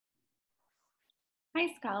Hi,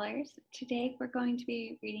 scholars. Today we're going to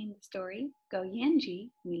be reading the story Goyangi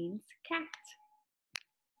means cat.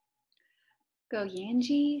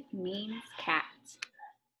 Goyangi means cat.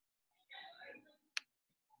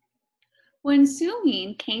 When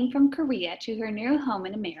Sumin came from Korea to her new home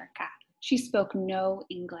in America, she spoke no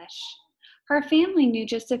English. Her family knew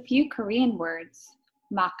just a few Korean words: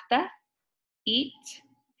 makda, eat;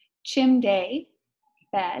 chimdae,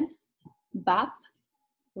 bed; bap,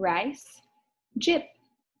 rice; jip,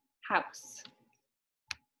 house.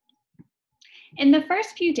 In the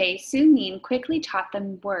first few days, Sumin quickly taught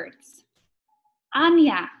them words.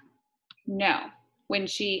 Anya, no, when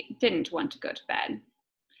she didn't want to go to bed.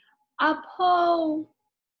 Apo,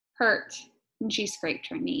 hurt, when she scraped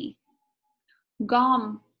her knee.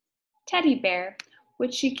 Gom, teddy bear,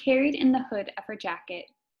 which she carried in the hood of her jacket.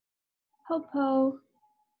 Popo,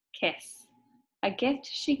 kiss, a gift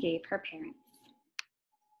she gave her parents.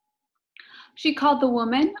 She called the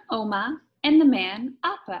woman Oma and the man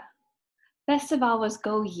Appa. Best of all was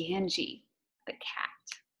Goyangi, the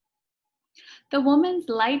cat. The woman's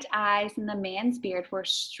light eyes and the man's beard were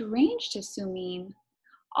strange to Sumin.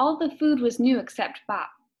 All the food was new except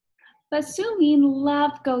bap. But Sumin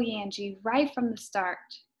loved Goyangi right from the start.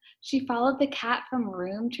 She followed the cat from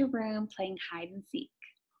room to room playing hide and seek.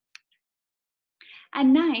 At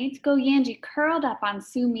night, Goyangi curled up on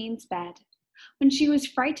Sumin's bed. When she was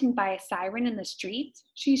frightened by a siren in the street,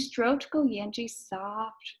 she stroked Goyangi's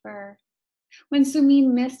soft fur. When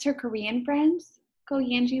Sumin missed her Korean friends,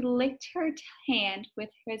 Goyangi licked her hand with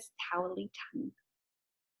his towely tongue.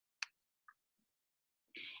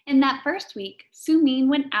 In that first week, Sumin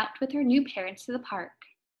went out with her new parents to the park,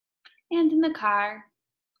 and in the car,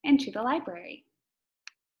 and to the library.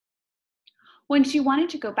 When she wanted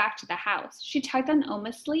to go back to the house, she tugged on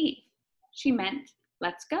Oma's sleeve. She meant,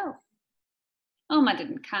 let's go. Oma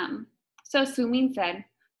didn't come, so Sumin said,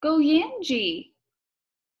 Goyangi.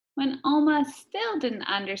 When Oma still didn't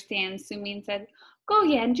understand, Sumin said,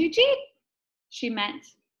 Goyangi jeep. She meant,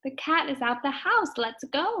 the cat is out the house, let's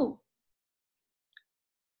go.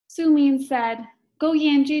 Sumin said,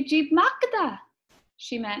 Goyangi jeep makda.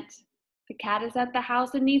 She meant, the cat is at the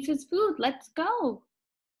house and needs his food, let's go.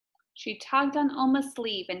 She tugged on Oma's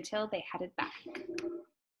sleeve until they headed back.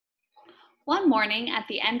 One morning at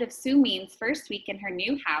the end of Sumin's first week in her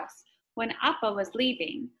new house, when Appa was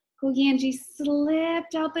leaving, Goyangi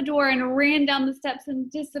slipped out the door and ran down the steps and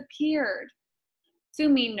disappeared.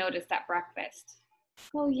 Sumin noticed at breakfast.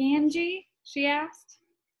 Goyangi? She asked.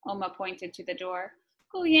 Oma pointed to the door.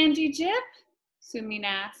 Goyangi jip? Sumin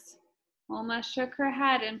asked. Oma shook her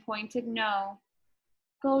head and pointed no.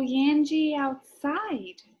 Goyangi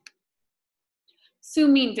outside.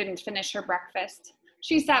 Sumin didn't finish her breakfast.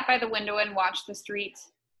 She sat by the window and watched the street.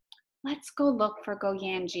 Let's go look for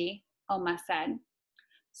Goyangi, Oma said.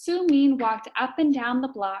 Sumin walked up and down the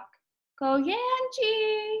block.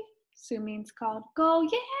 Goyangi, Sumin called. Goyangi.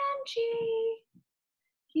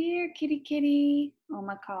 Here, kitty, kitty,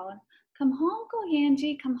 Oma called. Come home,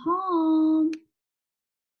 Goyangi, come home.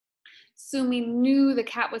 Sumin knew the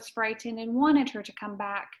cat was frightened and wanted her to come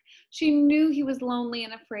back. She knew he was lonely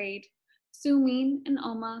and afraid. Sumin and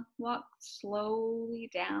Oma walked slowly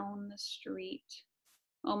down the street.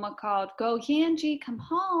 Oma called, Goyangi, come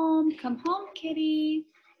home, kitty.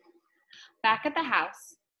 Back at the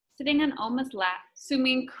house, sitting on Oma's lap,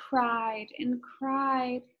 Sumin cried and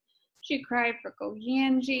cried. She cried for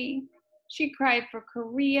Goyangi. She cried for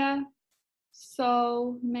Korea.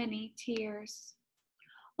 So many tears.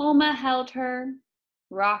 Oma held her,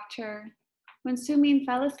 rocked her. When Sumin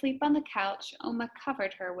fell asleep on the couch, Oma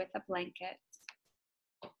covered her with a blanket.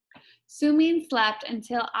 Sumin slept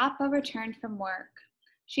until Appa returned from work.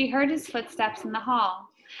 She heard his footsteps in the hall.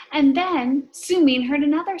 And then Sumin heard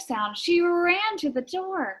another sound. She ran to the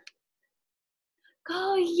door.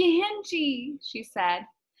 Goyangi, she said.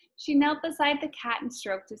 She knelt beside the cat and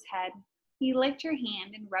stroked his head. He licked her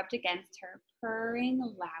hand and rubbed against her, purring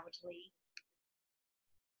loudly.